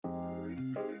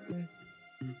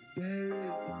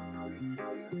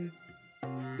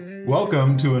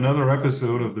Welcome to another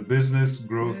episode of the Business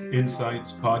Growth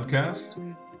Insights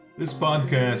podcast. This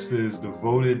podcast is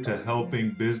devoted to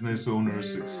helping business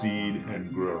owners succeed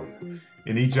and grow.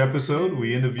 In each episode,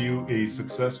 we interview a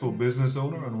successful business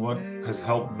owner on what has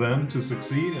helped them to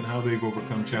succeed and how they've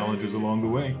overcome challenges along the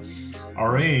way.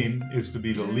 Our aim is to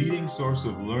be the leading source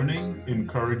of learning,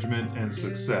 encouragement, and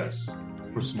success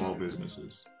for small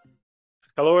businesses.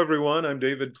 Hello, everyone. I'm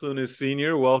David Clunas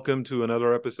Sr. Welcome to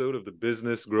another episode of the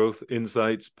Business Growth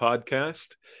Insights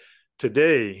podcast.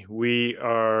 Today, we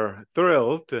are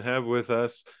thrilled to have with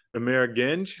us Amir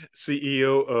Genj,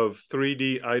 CEO of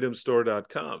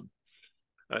 3D-Itemstore.com.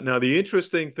 Now, the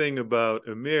interesting thing about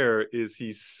Amir is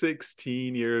he's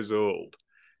 16 years old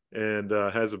and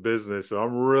has a business. So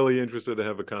I'm really interested to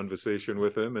have a conversation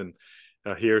with him and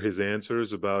hear his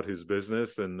answers about his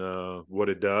business and what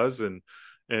it does and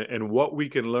what we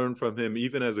can learn from him,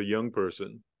 even as a young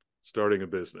person starting a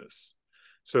business.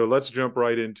 So let's jump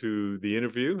right into the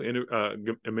interview.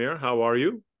 Amir, how are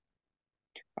you?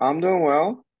 I'm doing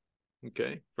well.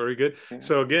 Okay, very good. Yeah.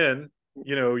 So again,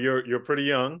 you're pretty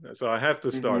young, so I have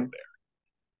to start hmm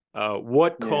there.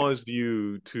 What Yeah. caused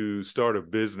you to start a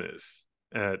business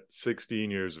at 16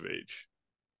 years of age?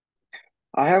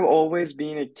 I have always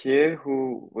been a kid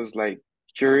who was like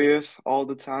curious all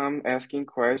the time, asking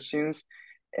questions.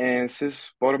 And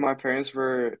since both of my parents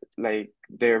were like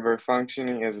they were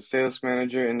functioning as a sales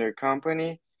manager in their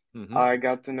company, Mm-hmm. I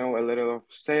got to know a little of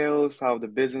sales, how the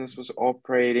business was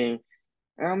operating.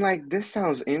 And I'm like, this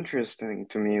sounds interesting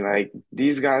to me. Like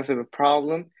these guys have a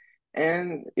problem.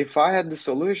 And if I had the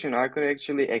solution, I could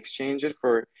actually exchange it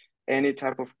for any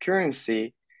type of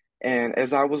currency. And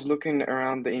as I was looking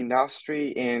around the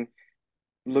industry and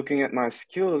looking at my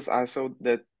skills, I saw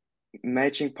that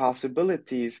matching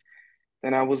possibilities.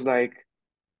 And I was like,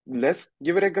 let's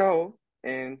give it a go.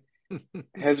 And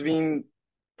has been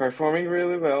performing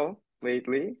really well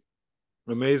lately.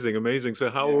 Amazing, amazing.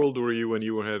 So how Yeah. old were you when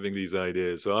you were having these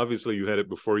ideas? So obviously you had it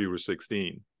before you were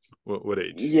 16. What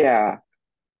age? Yeah.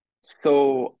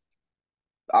 So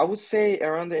I would say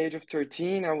around the age of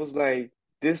 13, I was like,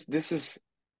 this is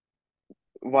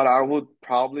what I would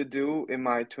probably do in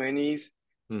my 20s.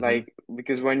 Mm-hmm. Like,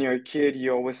 because when you're a kid,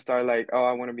 you always start like, oh,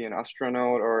 I want to be an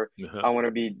astronaut or Uh-huh. I want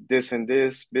to be this and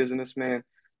this businessman.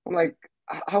 I'm like,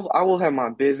 I will have my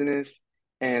business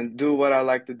and do what I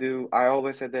like to do. I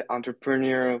always had that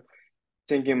entrepreneurial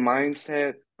thinking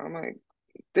mindset. I'm like,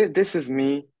 this is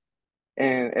me.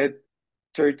 And at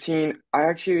 13, I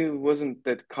actually wasn't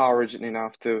that courage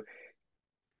enough to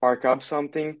spark up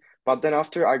something. But then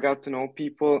after I got to know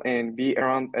people and be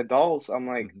around adults, I'm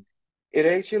like, Mm-hmm. it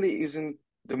actually isn't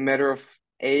the matter of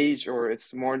age or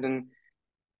it's more than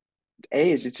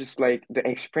age. It's just like the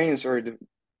experience or the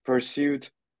pursuit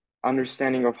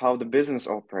understanding of how the business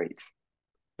operates.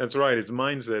 That's right. It's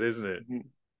mindset, isn't it? Mhm.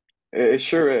 It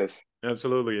sure is.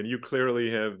 Absolutely. And you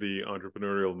clearly have the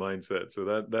entrepreneurial mindset. So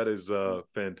that is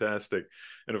fantastic.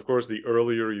 And of course, the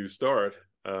earlier you start,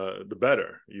 the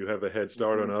better. You have a head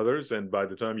start on Mhm. others. And by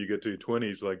the time you get to your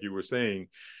 20s, like you were saying,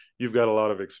 you've got a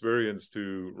lot of experience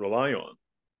to rely on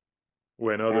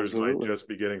when others might Absolutely. just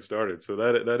be getting started. So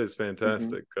that is hmm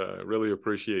fantastic. Really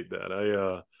appreciate that.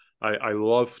 I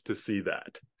love to see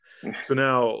that. So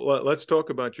now let's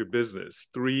talk about your business,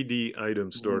 hmm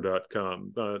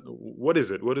 3ditemstore.com. What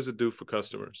is it? What does it do for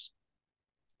customers?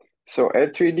 So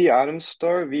at 3D Item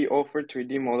Store, we offer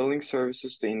 3D modeling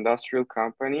services to industrial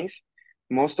companies.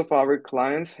 Most of our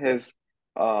clients has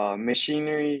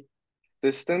machinery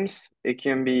systems. It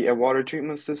can be a water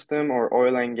treatment system or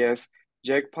oil and gas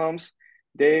jack pumps.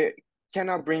 They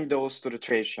cannot bring those to the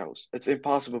trade shows. It's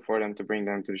impossible for them to bring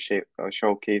them to the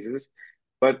showcases,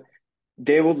 but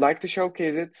they would like to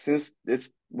showcase it since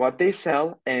it's what they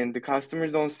sell and the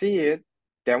customers don't see it,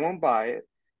 they won't buy it.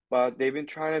 But they've been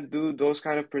trying to do those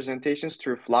kind of presentations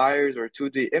through flyers or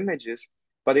 2D images,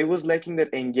 but it was lacking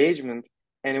that engagement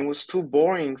and it was too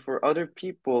boring for other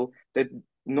people that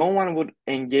no one would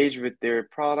engage with their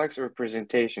products or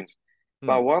presentations. Hmm.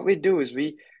 But what we do is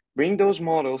we bring those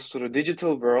models to the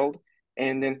digital world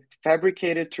and then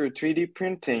fabricate it through 3D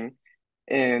printing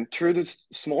and through the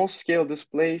small scale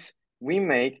displays we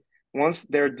make, once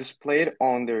they're displayed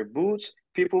on their booths,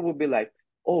 people will be like,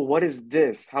 "Oh, what is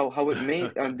this? How it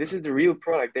made? This is the real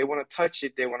product." They want to touch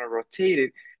it, they want to rotate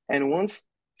it, and once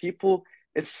people,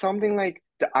 it's something like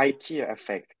the IKEA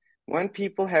effect. When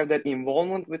people have that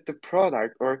involvement with the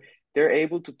product or they're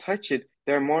able to touch it,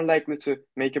 they're more likely to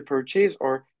make a purchase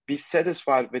or be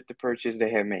satisfied with the purchase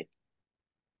they have made.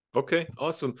 Okay,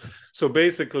 awesome. So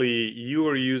basically, you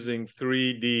are using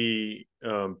 3D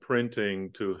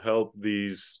printing to help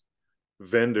these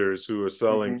vendors who are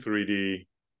selling hmm 3D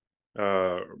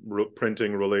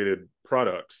printing related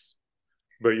products.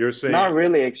 But you're saying, Not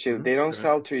really, actually. mhm, They don't go ahead.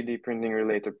 sell 3D printing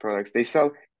related products. They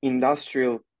sell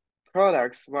industrial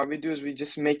products. What we do is we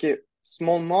just make a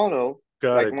small model,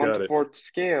 Got like it, one got to it, four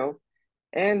scale,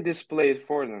 and display it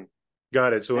for them.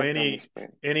 got it. So Have them display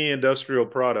it. any industrial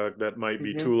product that might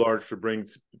be Mm-hmm. too large to bring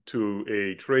to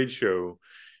a trade show,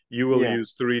 you will Yeah.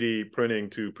 use 3D printing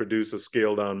to produce a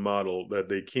scaled down model that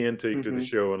they can take to the Mm-hmm.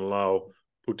 show and allow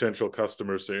potential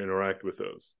customers to interact with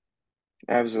those.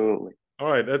 Absolutely.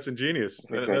 All right, that's ingenious.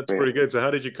 That's That's exactly it. pretty good. So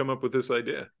how did you come up with this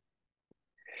idea?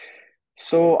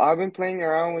 So I've been playing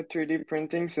around with 3D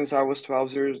printing since I was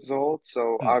 12 years old.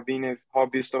 So Hmm. I've been a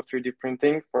hobbyist of 3D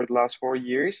printing for the last 4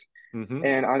 years. Mm-hmm.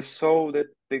 And I saw that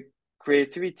the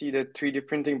creativity that 3D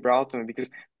printing brought to me because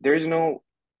there's no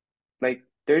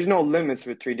there's no limits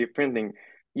with 3D printing.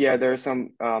 Yeah, there are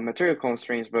some material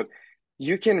constraints, but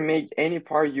you can make any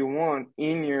part you want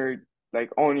in your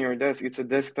on your desk. It's a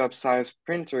desktop size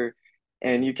printer,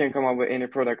 and you can come up with any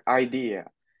product idea.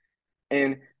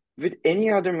 And with any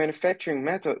other manufacturing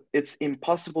method, it's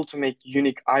impossible to make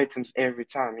unique items every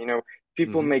time.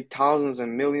 People Mm-hmm. make thousands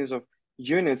and millions of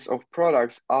units of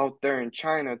products out there in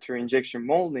China through injection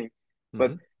molding, Mm-hmm.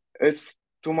 but it's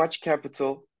too much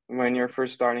capital when you're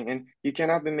first starting, and you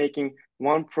cannot be making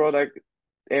one product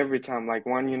every time, like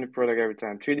one unit product every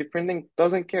time. 3D printing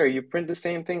doesn't care. You print the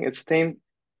same thing, it's same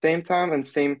time and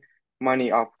same money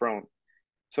upfront.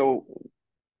 So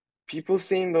people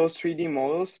seeing those 3D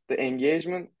models, the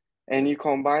engagement, and you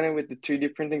combine it with the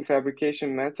 3D printing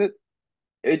fabrication method,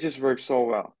 it just works so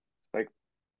well. Like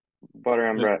butter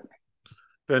and bread.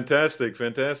 Fantastic,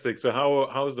 fantastic. So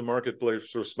how is the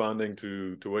marketplace responding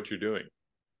to what you're doing?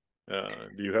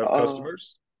 Do you have Uh,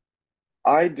 customers?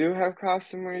 I do have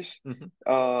customers. Mm-hmm.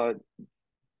 Uh,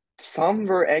 some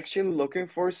were actually looking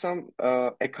for some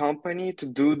a company to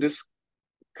do this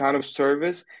kind of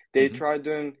service. They Mm-hmm. tried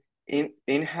doing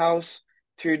in-house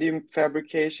 3D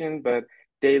fabrication, but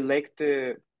they lacked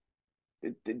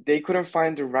they couldn't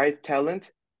find the right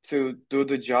talent to do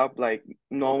the job. Like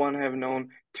no one have known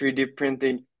 3D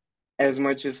printing as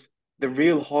much as the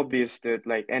real hobbyist did.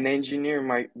 Like an engineer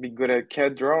might be good at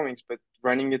CAD drawings, but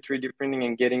running a 3D printing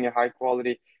and getting a high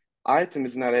quality item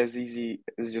is not as easy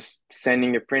as just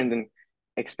sending a print and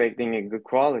expecting a good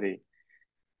quality.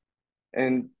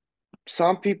 And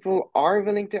some people are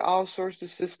willing to outsource the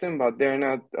system, but they're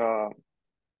not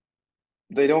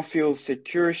they don't feel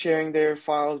secure sharing their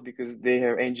files because they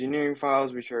have engineering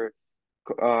files which are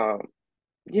uh,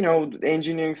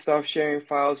 engineering stuff, sharing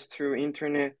files through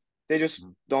internet. They just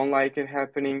don't like it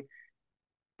happening.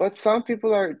 But some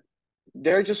people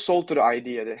they're just sold to the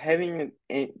idea that having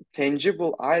a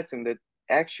tangible item that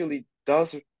actually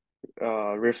does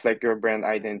reflect your brand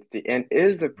identity and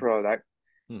is the product,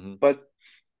 Mm-hmm. but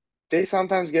they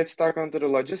sometimes get stuck onto the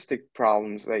logistic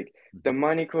problems, like the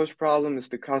money cost problem is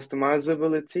the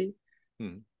customizability.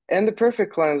 Mm-hmm. And the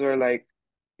perfect clients are like,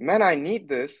 man, I need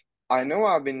this. I know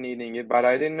I've been needing it, but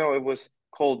I didn't know it was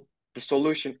called the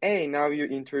solution A. Now you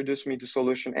introduce me to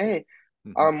solution A.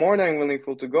 Mm-hmm. I'm more than willing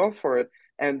to go for it.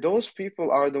 And those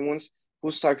people are the ones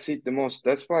who succeed the most.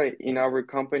 That's why in our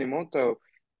company motto,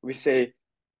 we say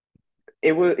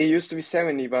it used to be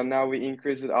 70, but now we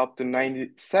increase it up to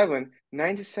 97.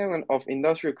 97 of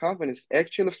industrial companies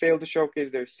actually fail to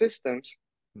showcase their systems,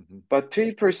 Mm-hmm. but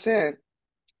 3%,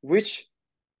 which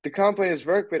the companies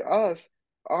work with us,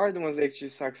 are the ones that actually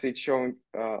succeed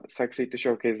to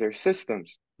showcase their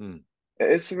systems. Mm-hmm.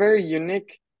 It's a very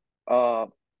unique uh,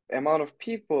 amount of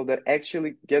people that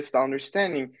actually gets the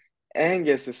understanding and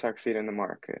gets to succeed in the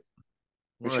market,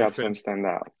 All which right, helps them stand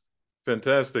out.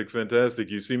 fantastic, fantastic.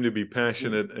 You seem to be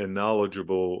Mhm, passionate and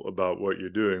knowledgeable about what you're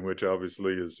doing, which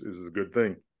obviously is a good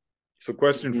thing. So,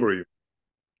 question mhm. for you: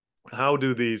 how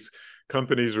do these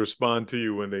companies respond to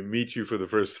you when they meet you for the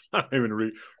first time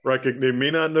and recognize? They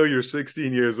may not know you're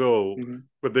 16 years old, Mhm.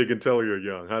 but they can tell you're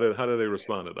young. How do they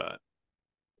respond to that?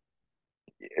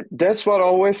 That's what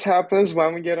always happens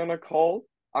when we get on a call.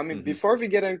 I mean, Mm-hmm. before we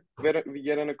get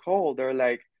on a call, they're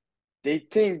like, they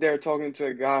think they're talking to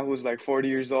a guy who's like 40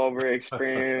 years old, very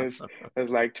experienced, has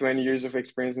like 20 years of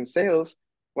experience in sales.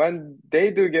 When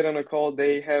they do get on a call,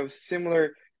 they have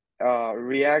similar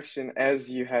reaction as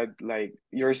you had. Like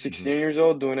you're Mm-hmm. 16 years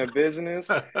old doing a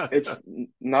business. It's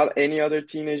not any other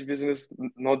teenage business,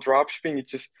 no drop shipping.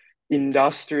 It's just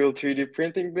industrial 3D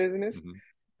printing business, Mm-hmm.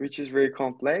 which is very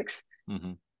complex.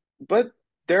 Mm-hmm. But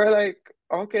they're like,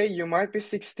 okay, you might be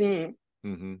 16,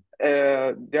 Mm-hmm.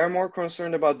 they're more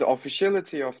concerned about the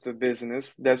officiality of the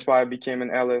business. That's why I became an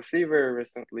LLC very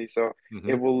recently, so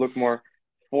it Mm-hmm. will look more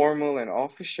formal and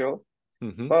official.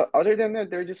 Mm-hmm. But other than that,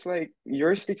 they're just like,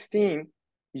 you're 16.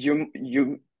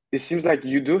 you it seems like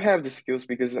you do have the skills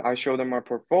because I show them my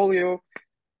portfolio,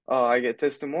 I get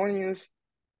testimonials.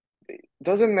 It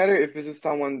doesn't matter if this is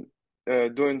someone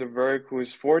doing the work who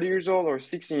is 40 years old or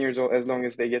 16 years old, as long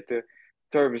as they get the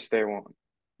service they want.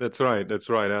 That's right. That's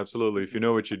right. Absolutely. If you Mhm.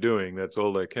 know what you're doing, that's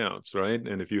all that counts, right?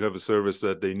 And if you have a service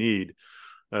that they need,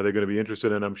 they're going to be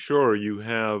interested. And I'm sure you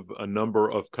have a number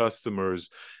of customers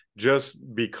just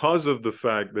because of the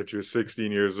fact that you're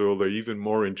 16 years old, they're even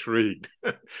more intrigued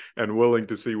and willing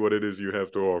to see what it is you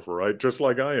have to offer, right? Just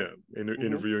like I am Mhm.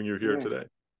 interviewing you here Yeah, today.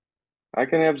 I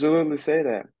can absolutely say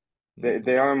that.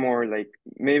 They Mhm. are more like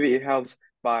maybe it helps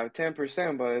by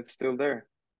 10%, but it's still there.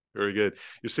 Very good.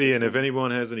 You see, and if Listen.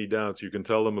 anyone has any doubts, you can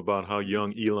tell them about how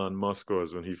young Elon Musk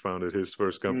was when he founded his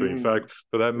first company. In Mm, fact,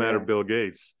 for that matter, yeah. Bill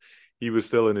Gates, he was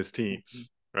still in his Mhm.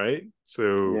 teens, right?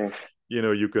 So, Yes.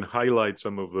 you can highlight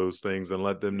some of those things and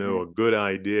let them know Hmm. a good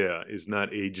idea is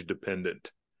not age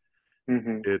dependent.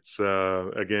 Hmm. It's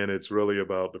again, it's really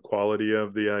about the quality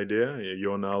of the idea,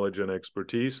 your knowledge and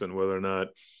expertise, and whether or not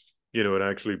it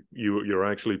actually you're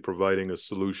actually providing a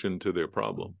solution to their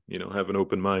problem. Have an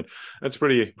open mind. That's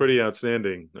pretty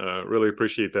outstanding. Really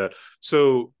appreciate that.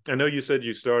 So I know you said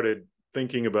you started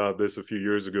thinking about this a few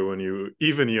years ago when you were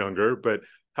even younger, but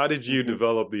how did you Hmm.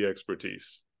 develop the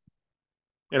expertise?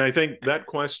 And I think that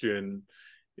question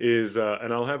is,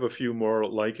 and I'll have a few more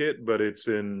like it, but it's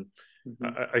in. Hmm.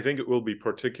 I think it will be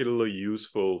particularly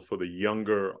useful for the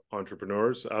younger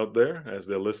entrepreneurs out there as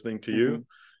they're listening to Hmm. you.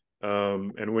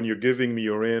 And when you're giving me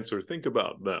your answer, think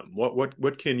about them.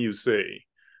 What can you say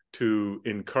to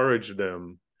encourage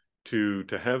them to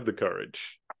have the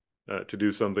courage to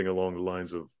do something along the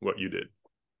lines of what you did?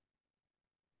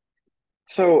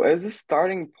 So as a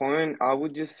starting point, I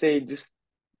would just say just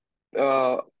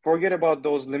forget about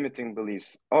those limiting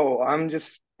beliefs. Oh, I'm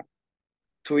just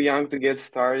too young to get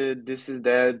started. This is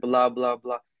that, blah, blah,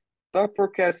 blah. Stop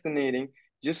procrastinating.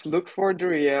 Just look for the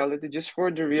reality, just for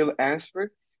the real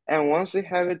answer. And once you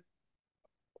have it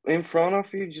in front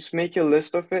of you, just make a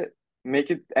list of it, make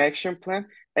it action plan,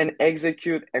 and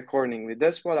execute accordingly.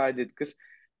 That's what I did. Because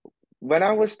when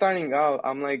I was starting out,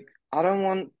 I'm like, I don't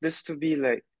want this to be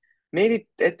like, maybe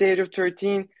at the age of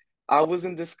 13, I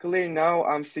wasn't this clear. Now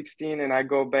I'm 16 and I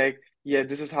go back, yeah,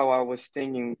 this is how I was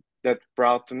thinking that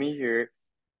brought to me here.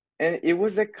 And it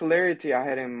was the clarity I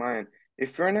had in mind.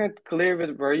 If you're not clear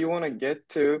with where you want to get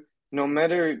to, no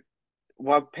matter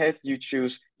what path you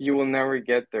choose, you will never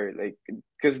get there. Like,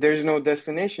 because there's no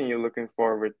destination you're looking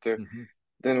forward to, Mm-hmm.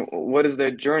 then what does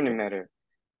the journey matter?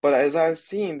 But as I've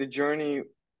seen, the journey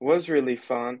was really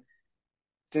fun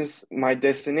since my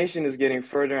destination is getting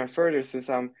further and further since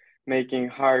I'm making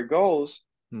higher goals.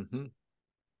 Mm-hmm.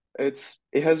 It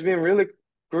has been really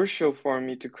crucial for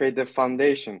me to create the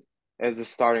foundation as a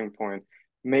starting point,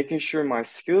 making sure my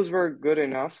skills were good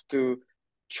enough to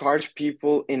charge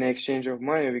people in exchange of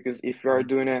money. Because if you are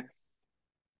doing a,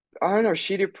 I don't know,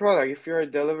 shitty product, if you are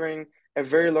delivering a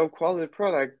very low quality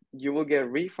product, you will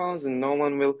get refunds and no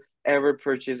one will ever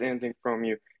purchase anything from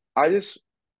you. I just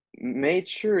made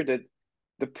sure that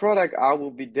the product I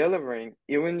will be delivering,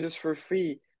 even just for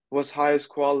free, was highest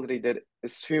quality that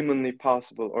is humanly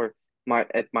possible or my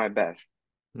at my best.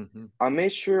 Mm-hmm. I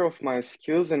made sure of my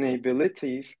skills and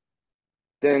abilities.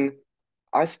 Then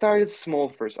I started small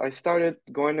first. I started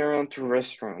going around to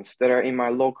restaurants that are in my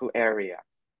local area.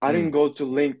 I didn't go to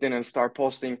LinkedIn and start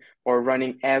posting or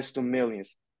running ads to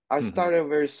millions. I Mm-hmm. started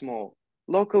very small.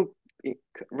 Local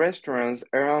restaurants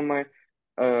around my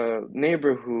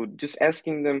neighborhood, just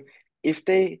asking them if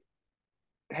they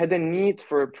had a need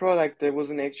for a product that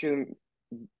wasn't actually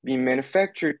being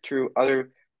manufactured through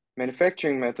other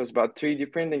manufacturing methods, but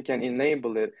 3D printing can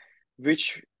enable it,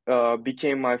 which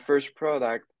became my first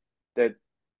product that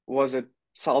was a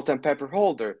salt and pepper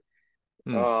holder.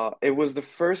 It was the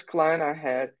first client I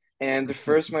had and the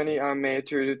first money I made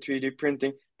through the 3D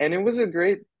printing, and it was a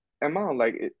great amount.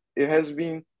 Like it has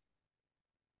been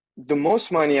the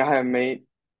most money I have made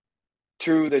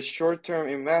through the short-term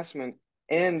investment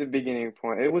and the beginning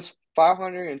point. It was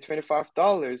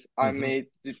 $525 I Mm-hmm. made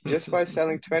just by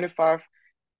selling 25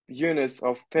 units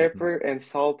of Mm-hmm. pepper and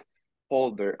salt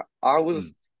holder. I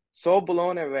was so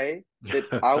blown away that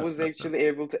I was actually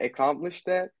able to accomplish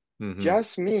that. Mm-hmm.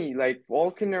 Just me, like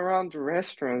walking around the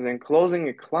restaurants and closing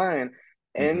a client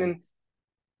and Mm-hmm.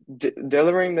 then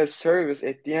delivering the service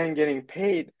at the end, getting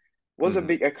paid was a Mm-hmm.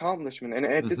 big accomplishment. And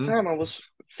at the Mm-hmm. time, I was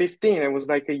 15. It was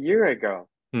like a year ago.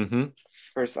 Mm-hmm.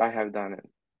 First, I have done it.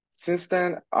 Since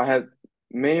then, I had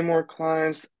many more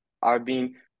clients. I've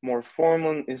been more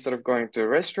formal. Instead of going to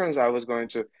restaurants, I was going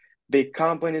to big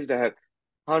companies that had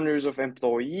hundreds of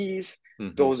employees.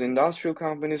 Mm-hmm. Those industrial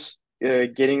companies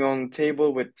getting on the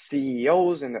table with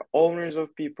CEOs and the owners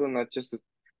of people, not just the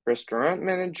restaurant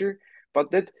manager.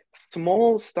 But that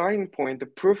small starting point, the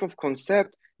proof of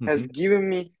concept, has Mm-hmm. given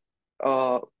me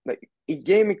like it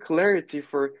gave me clarity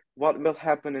for what will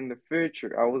happen in the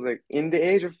future. I was like in the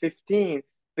age of 15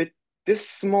 with this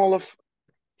small of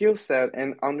skill set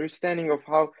and understanding of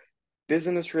how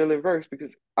business really works,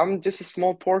 because I'm just a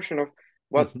small portion of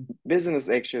what Mm-hmm. business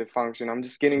actually function. I'm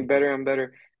just getting better and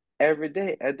better every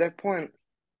day. At that point,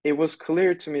 it was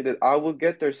clear to me that I will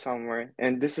get there somewhere,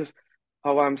 and this is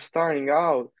how I'm starting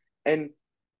out. And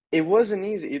it wasn't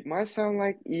easy. It might sound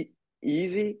like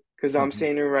easy because I'm Mm-hmm.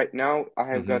 saying it right now. I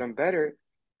have Mm-hmm. gotten better,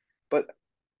 but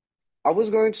I was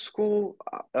going to school.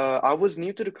 I was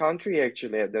new to the country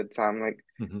actually at that time. Like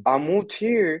Mm-hmm. I moved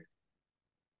here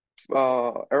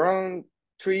around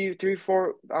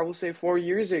four, I would say 4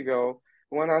 years ago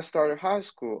when I started high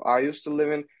school. I used to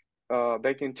live in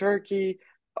back in Turkey.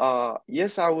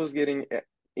 Yes, I was getting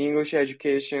English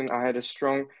education. I had a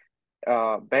strong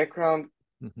background.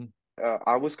 Mm-hmm.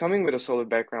 I was coming with a solid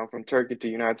background from Turkey to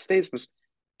United States, but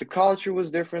the culture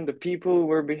was different. The people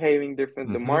were behaving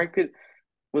different. The Mm-hmm. market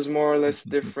was more or less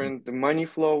Mm-hmm. different. The money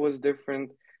flow was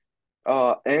different.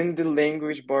 And the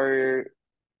language barrier,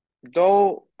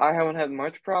 though I haven't had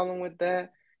much problem with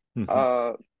that, Mm-hmm.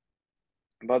 uh,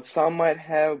 but some might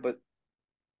have, but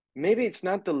maybe it's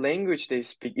not the language they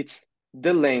speak, it's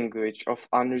the language of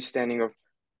understanding of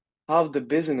how the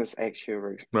business actually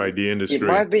works. Right, Because the it industry.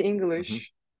 might be Mm-hmm.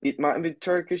 English, it might be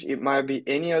Turkish, it might be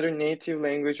any other native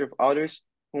language of others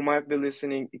who might be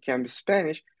listening, it can be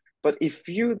Spanish. But if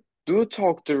you do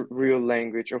talk the real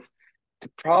language of the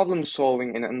problem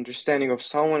solving and understanding of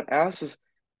someone else's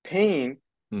pain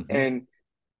Mm-hmm. and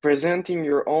presenting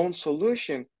your own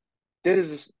solution, that is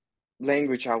this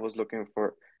language I was looking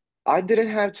for. I didn't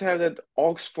have to have that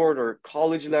Oxford or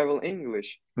college level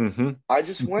English. Mm-hmm. I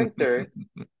just went there,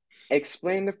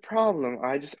 explained the problem.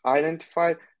 I just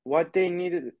identified what they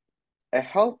needed a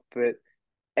help with,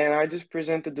 and I just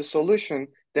presented the solution,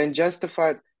 then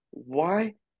justified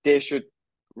why they should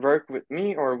work with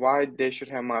me or why they should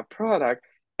have my product.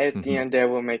 At the Mm-hmm. end, they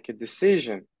will make a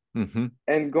decision. Mm-hmm.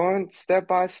 And going step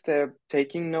by step,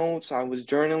 taking notes. I was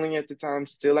journaling at the time,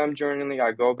 still I'm journaling.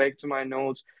 I go back to my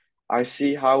notes. I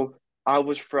see how I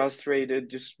was frustrated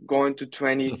just going to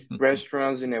 20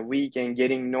 restaurants in a week and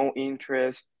getting no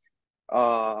interest.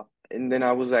 Uh, and then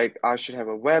I was like, I should have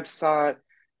a website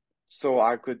so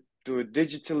I could do it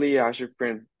digitally. I should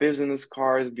print business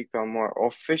cards, become more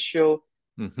official.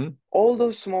 Mm-hmm. All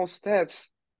those small steps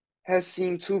has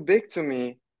seemed too big to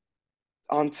me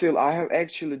until I have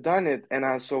actually done it and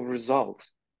I saw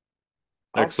results.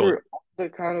 Excellent. After all the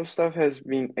kind of stuff has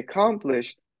been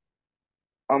accomplished,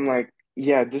 I'm like,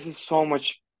 yeah, this is so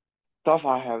much stuff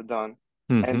I have done,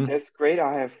 and Mm-hmm. that's great.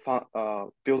 I have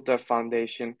built that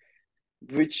foundation,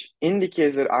 which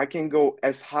indicates that I can go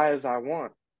as high as I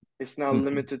want. It's not Mm-hmm.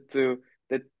 limited to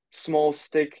that small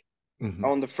stick Mm-hmm.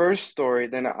 on the first story.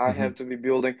 Then I Mm-hmm. have to be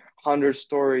building 100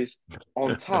 stories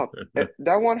on top.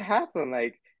 That won't happen.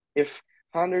 Like if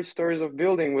 100 stories of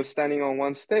building was standing on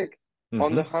one stick,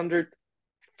 on the Mm-hmm.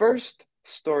 101st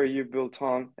story you built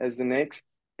on as the next,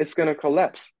 it's gonna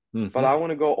collapse. But Mm-hmm. I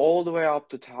want to go all the way up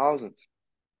to thousands.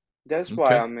 That's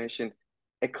why Okay. I mentioned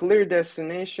a clear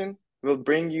destination will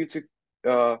bring you to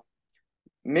uh,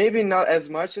 maybe not as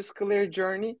much as clear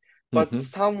journey, but Mm-hmm.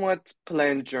 somewhat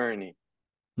planned journey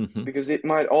Mm-hmm. because it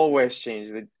might always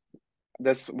change.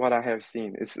 That's what I have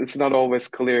seen. It's not always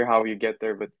clear how you get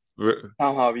there, but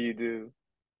somehow you do.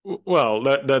 Well,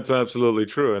 that's absolutely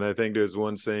true. And I think there's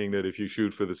one saying that if you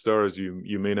shoot for the stars,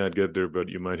 you may not get there, but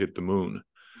you might hit the moon,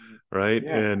 Mhm. right?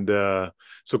 Yeah. And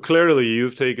so clearly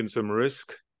you've taken some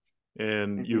risk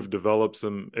and Hmm. you've developed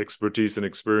some expertise and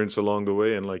experience along the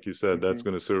way. And like you said, that's Hmm.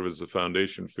 going to serve as a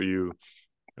foundation for you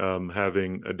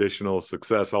having additional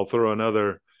success. I'll throw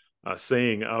another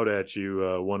saying out at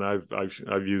you. One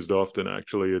I've used often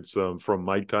actually. It's from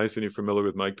Mike Tyson. You familiar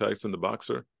with Mike Tyson, the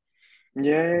boxer?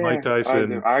 Yeah, yeah, Mike yeah. I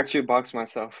do. Tyson. I actually box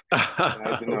myself, so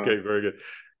I do know. Okay, very good.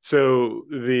 So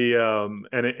the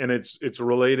and it's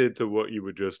related to what you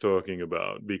were just talking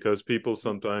about because people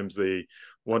sometimes they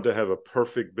want to have a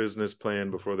perfect business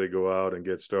plan before they go out and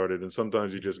get started, and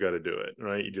sometimes you just got to do it,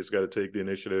 right? You just got to take the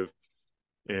initiative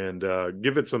and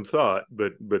give it some thought,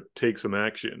 but take some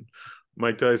action.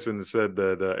 Mike Tyson said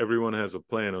that everyone has a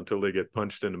plan until they get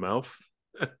punched in the mouth.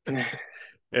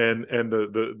 And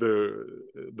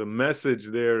the message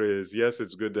there is yes,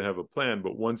 it's good to have a plan,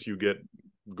 but once you get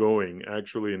going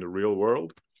actually in the real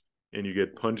world and you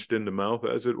get punched in the mouth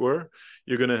as it were,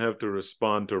 you're going to have to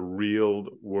respond to real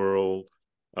world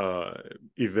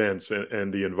events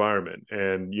and the environment.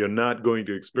 And you're not going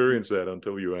to experience that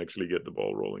until you actually get the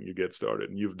ball rolling, you get started,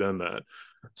 and you've done that.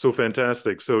 So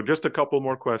fantastic. So just a couple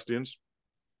more questions.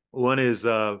 One is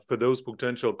for those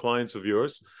potential clients of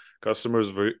yours, customers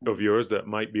of yours that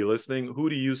might be listening, who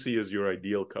do you see as your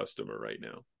ideal customer right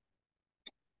now?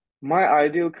 My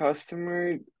ideal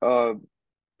customer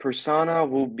persona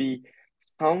will be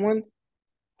someone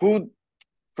who,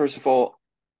 first of all,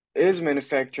 is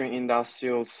manufacturing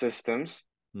industrial systems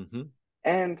Mm-hmm.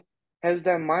 and has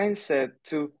that mindset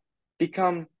to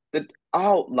become the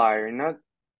outlier, not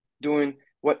doing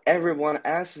what everyone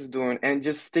else is doing and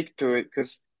just stick to it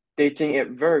because they think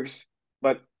it works,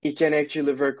 but it can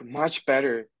actually work much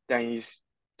better than you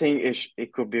think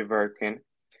it could be working.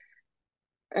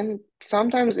 And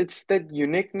sometimes it's that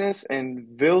uniqueness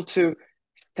and will to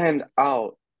stand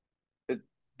out, uh,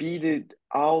 be the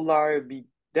outlier, be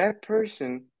that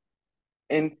person,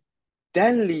 and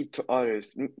then lead to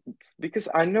others. Because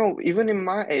I know even in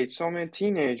my age, so many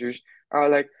teenagers are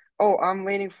like, oh, I'm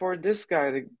waiting for this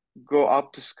guy to go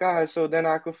up the sky so then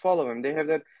I could follow him. They have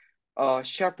that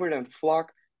shepherd and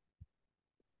flock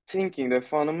thinking, the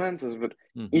fundamentals. But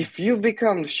Mm-hmm. if you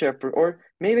become the shepherd, or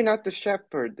maybe not the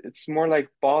shepherd, it's more like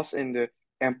boss in the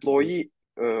employee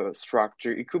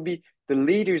structure. It could be the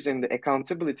leaders and the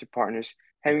accountability partners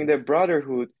having the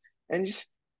brotherhood and just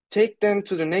take them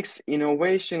to the next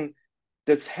innovation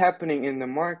that's happening in the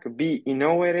market. Be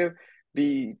innovative,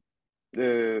 be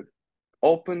uh,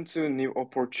 open to new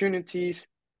opportunities.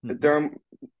 Mm-hmm. They're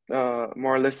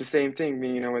more or less the same thing,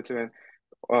 being innovative and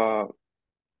uh,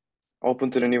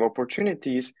 open to the new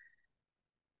opportunities.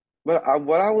 But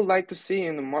what I would like to see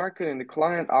in the market and the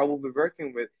client I will be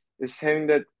working with is having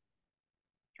that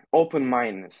open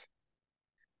mindedness.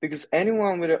 Because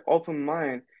anyone with an open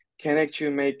mind can actually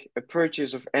make a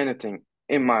purchase of anything,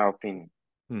 in my opinion,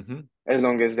 Mm-hmm. as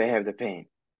long as they have the pain.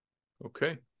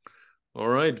 Okay. All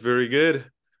right. Very good.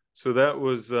 So that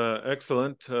was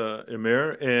excellent,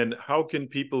 Emir. And how can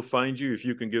people find you? If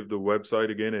you can give the website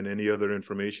again and any other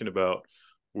information about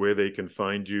where they can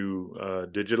find you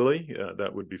digitally,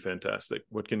 that would be fantastic.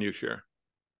 What can you share?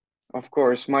 Of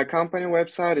course, my company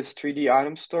website is 3D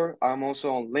Item Store. I'm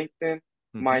also on LinkedIn.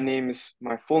 Mm-hmm.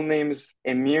 My full name is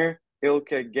Emir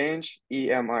İlke Genç,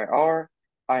 EMIRILKE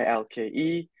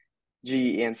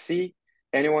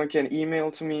Anyone can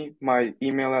email to me. My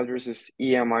email address is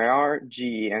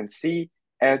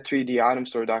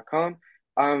emirgenc@3ditemstore.com.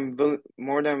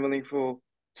 More than willing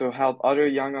to help other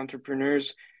young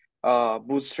entrepreneurs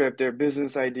bootstrap their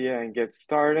business idea and get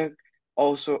started.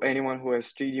 Also, anyone who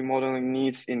has 3D modeling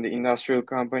needs in the industrial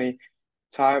company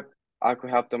type, I could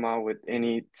help them out with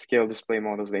any scale display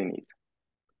models they need.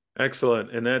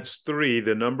 Excellent. And that's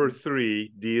the number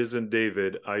three, D as in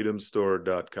David,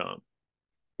 itemstore.com.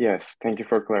 Yes, thank you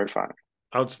for clarifying.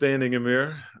 Outstanding,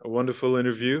 Emir. A wonderful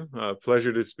interview.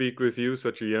 Pleasure to speak with you,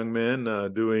 such a young man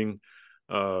doing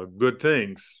good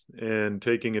things and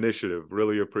taking initiative.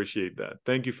 Really appreciate that.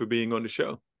 Thank you for being on the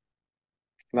show.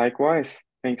 Likewise.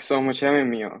 Thanks so much for having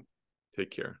me on.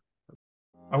 Take care.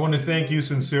 I want to thank you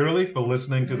sincerely for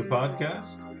listening to the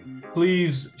podcast.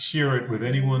 Please share it with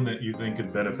anyone that you think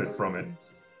could benefit from it.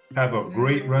 Have a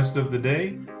great rest of the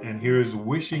day, and here's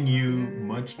wishing you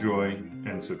much joy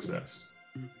and success.